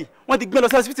the Shelly, want to go to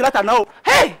the hospital now.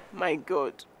 Hey! My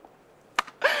God.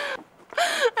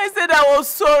 I said I was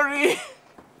sorry.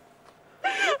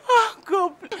 Oh,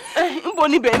 God.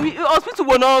 Mboni baby, hospital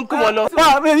will not come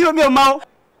on. You me mau.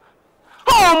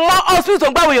 Oh, ma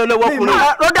hospital gba we yo lowo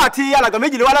kunrin. Roda ti alaga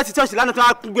meji le wa láti church lana to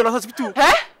gbe lọ hospital.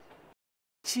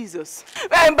 Jesus.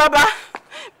 Baba.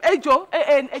 Ejo,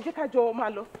 ẹ ká jọ máa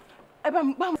lọ. Ẹ bá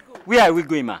mi. Where are we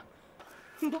going, ma?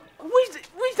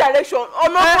 Which direction?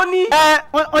 Ọ̀nà wo ni?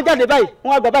 On jáde báyìí,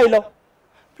 wọ́n gba báyìí lọ.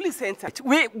 Please enter.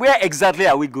 Where exactly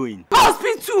are we going?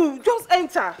 Hospital. Just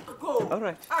enter. Go. All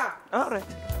right. All right.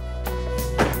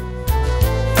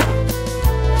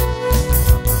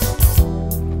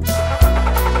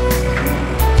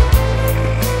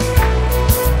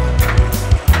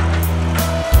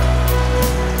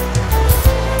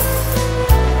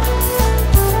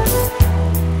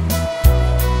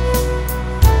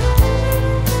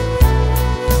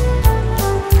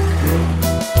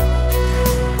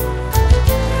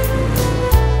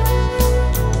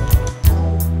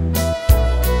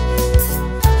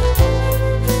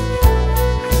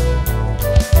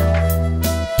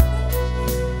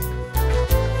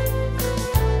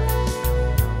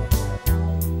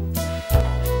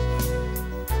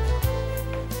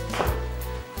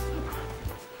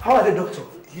 How are the doctor?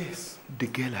 Yes, the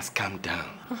girl has calmed down.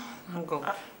 Uncle.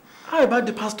 How about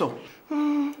the pastor?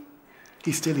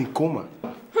 He's still in coma.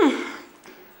 You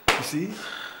see,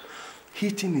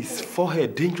 hitting his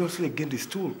forehead dangerously against the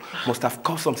stool must have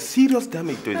caused some serious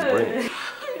damage to his brain.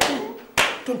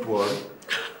 Don't worry.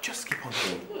 Just keep on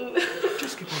praying.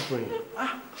 Just keep on praying.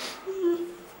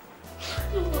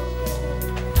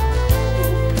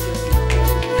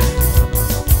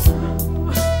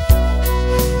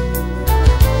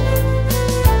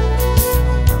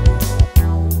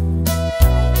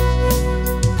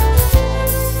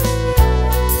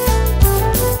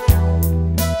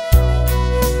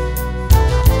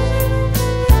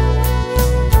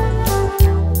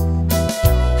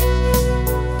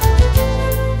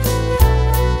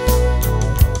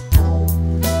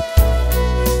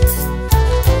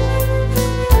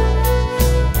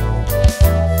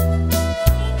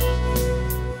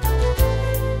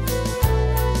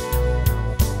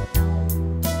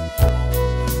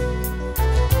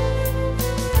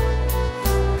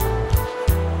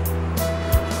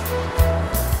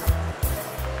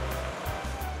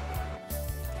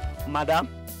 Madam,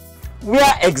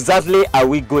 where exactly are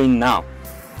we going now?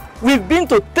 We've been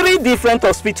to 3 different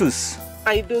hospitals.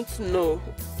 I don't know.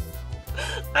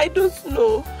 I don't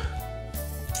know.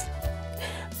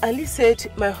 Ali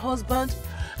said my husband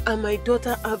and my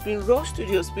daughter have been rushed to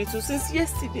the hospital since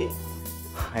yesterday.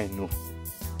 I know.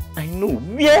 I know.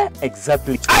 Where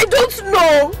exactly? I don't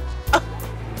know.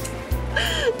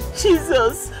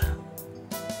 Jesus.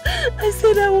 I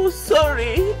said I was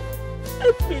sorry.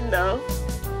 Help me now.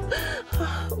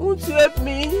 Won't you help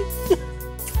me?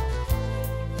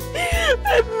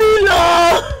 Help me,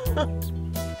 Lord.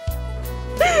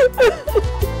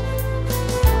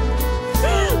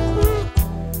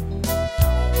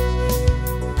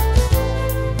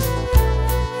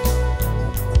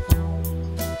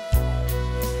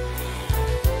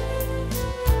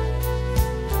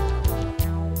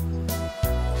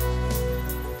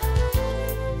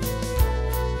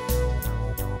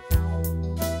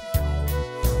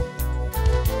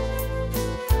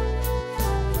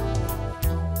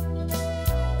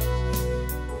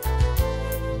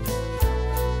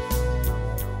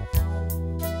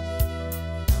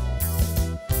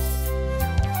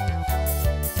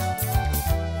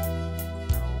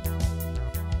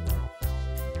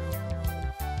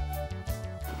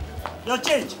 Your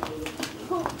change.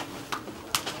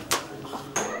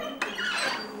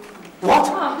 What?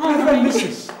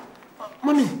 Mrs.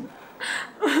 Mommy.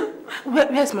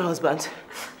 Where's my husband?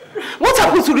 What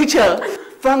happened to Rachel?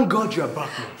 Thank God you're back.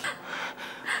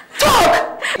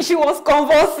 Talk! She was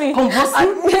convulsing.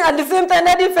 Convulsing? At the same time,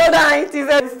 Eddie fell down and hit his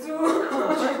head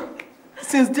too.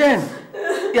 Since then,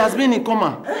 he has been in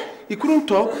coma. He couldn't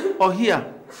talk or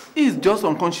hear. He is just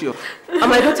unconscious. And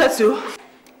my daughter too?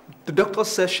 The doctor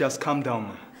says she has calmed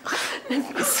down.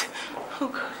 Please. Oh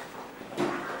God.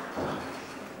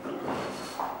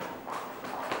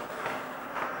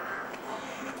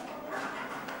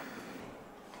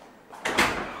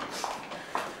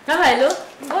 Hello.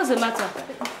 What's the matter?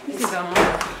 This is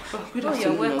Amanda. Good Oh, afternoon.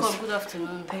 you're welcome. Nurse. Good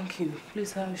afternoon. Thank you.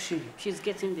 Please, how is she? She's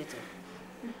getting better.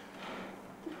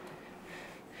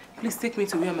 Please take me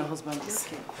to where my husband is.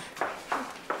 Okay.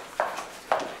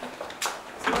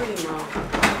 Sorry, ma.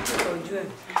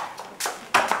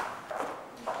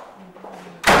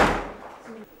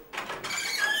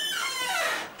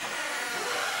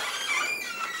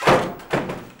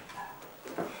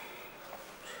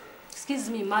 Excuse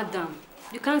me, madam.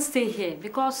 You can't stay here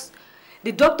because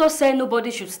the doctor said nobody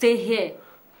should stay here.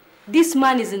 This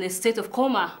man is in a state of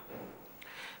coma.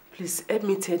 Please help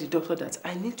me tell the doctor that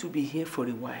I need to be here for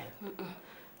a while.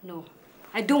 No,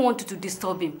 I don't want you to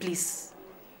disturb him, please.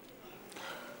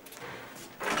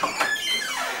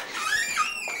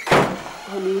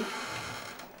 Honey,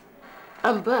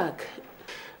 I'm back.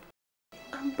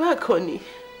 I'm back, honey.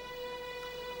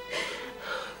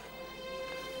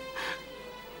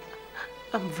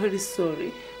 I'm very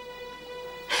sorry.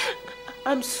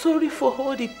 I'm sorry for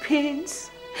all the pains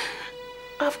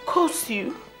I've caused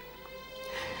you.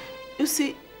 You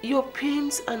see, your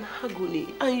pains and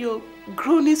agony and your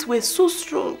groanings were so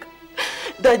strong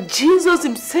that Jesus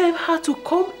himself had to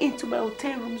come into my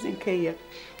hotel rooms in Kenya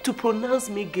to pronounce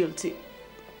me guilty.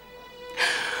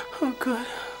 Oh God.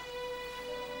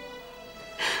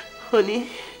 Honey,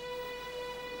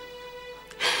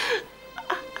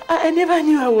 I never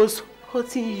knew I was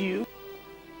hurting you.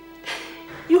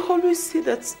 You always say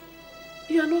that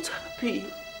you are not happy,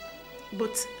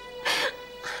 but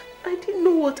I didn't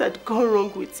know what had gone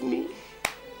wrong with me.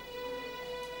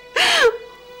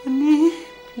 Honey,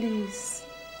 please.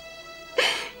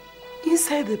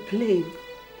 Inside the plane,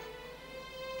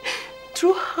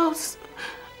 throughout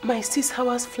my 6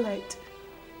 hours flight,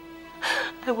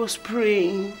 I was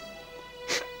praying.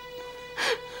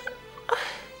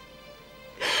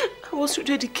 I was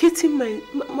dedicating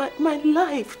my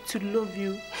life to love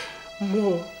you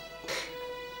more.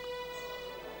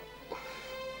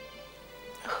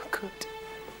 Oh God.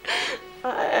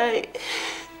 I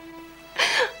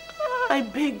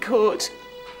beg God.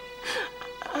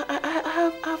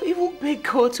 I've even begged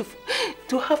God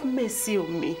to have mercy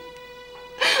on me.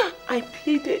 I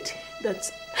pleaded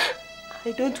that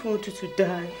I don't want you to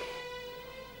die.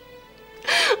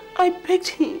 I begged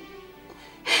him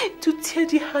to tear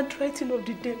the handwriting of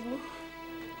the devil.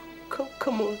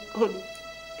 Come on, honey.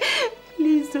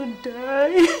 Please don't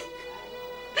die.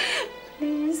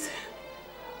 Please.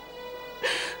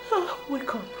 Oh,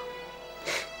 wake up.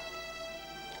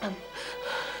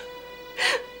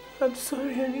 I'm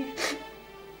sorry, honey.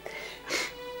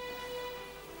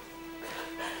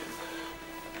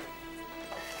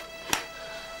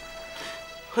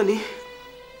 Honey,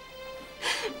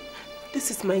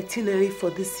 this is my itinerary for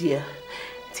this year.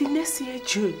 Till next year,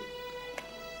 June.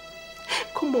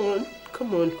 Come on.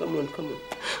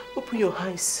 Open your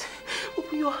eyes.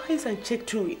 Open your eyes and check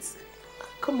through it.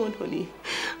 Come on, honey.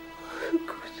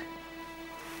 Good.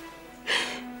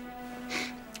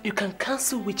 You can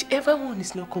cancel whichever one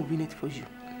is not convenient for you.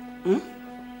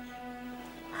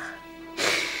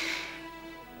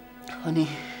 Honey,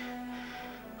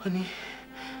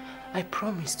 I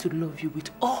promise to love you with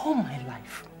all my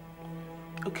life.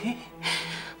 Okay?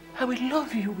 I will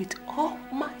love you with all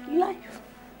my life.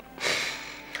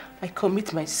 I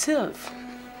commit myself.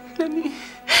 Honey.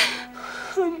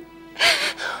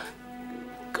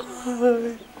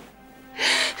 God.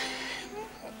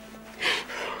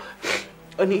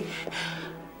 Honey,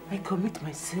 I commit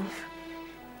myself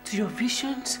to your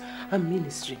visions and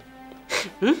ministry.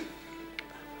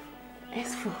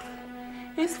 Henceforth,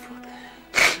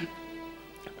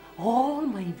 all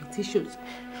my invitations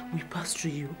will pass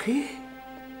through you, okay?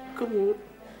 Come on.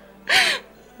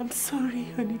 I'm sorry,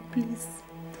 honey, please.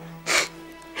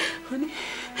 Honey,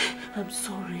 I'm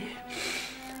sorry.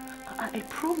 I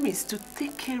promise to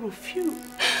take care of you.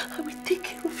 I will take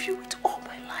care of you with all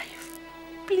my life.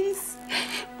 Please,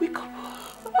 wake up.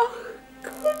 Oh,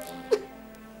 God.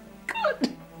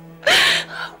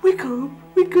 Wake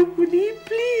up, honey,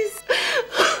 please.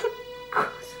 God.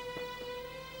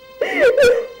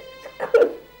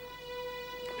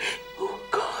 Oh,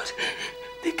 God.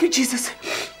 Thank you, Jesus.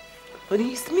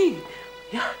 Honey, it's me.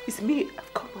 Yeah, it's me.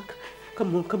 I've come back.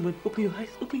 Come on. Open your eyes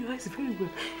very well.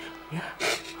 Yeah,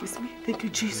 it's me. Thank you,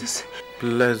 Jesus.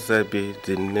 Blessed be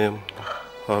the name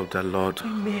of the Lord.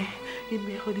 Amen,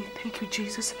 honey. Thank you,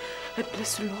 Jesus. I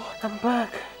bless you, Lord. I'm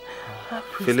back.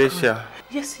 Felicia. God.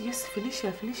 Yes,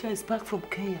 Felicia. Felicia is back from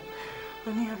Kenya.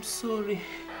 Honey, I'm sorry.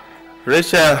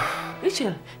 Rachel,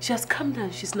 she has calmed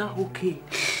down. She's now okay.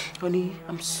 Honey,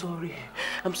 I'm sorry.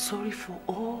 I'm sorry for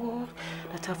all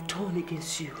that I've done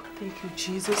against you. Thank you,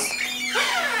 Jesus.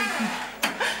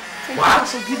 Thank you for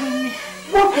forgiving me.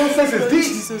 What nonsense is this?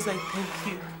 Jesus, I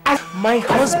thank you. My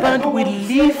husband will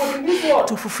live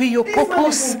to fulfill your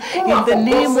purpose in the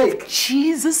name of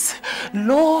Jesus.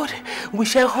 Lord, we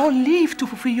shall all live to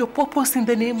fulfill your purpose in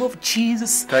the name of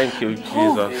Jesus. Thank you,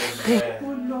 Jesus.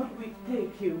 Oh, Lord, we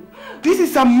thank you. This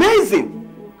is amazing.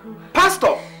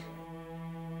 Pastor.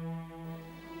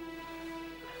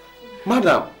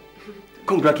 Madam,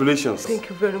 congratulations. Thank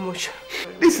you very much.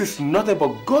 This is nothing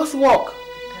but God's work.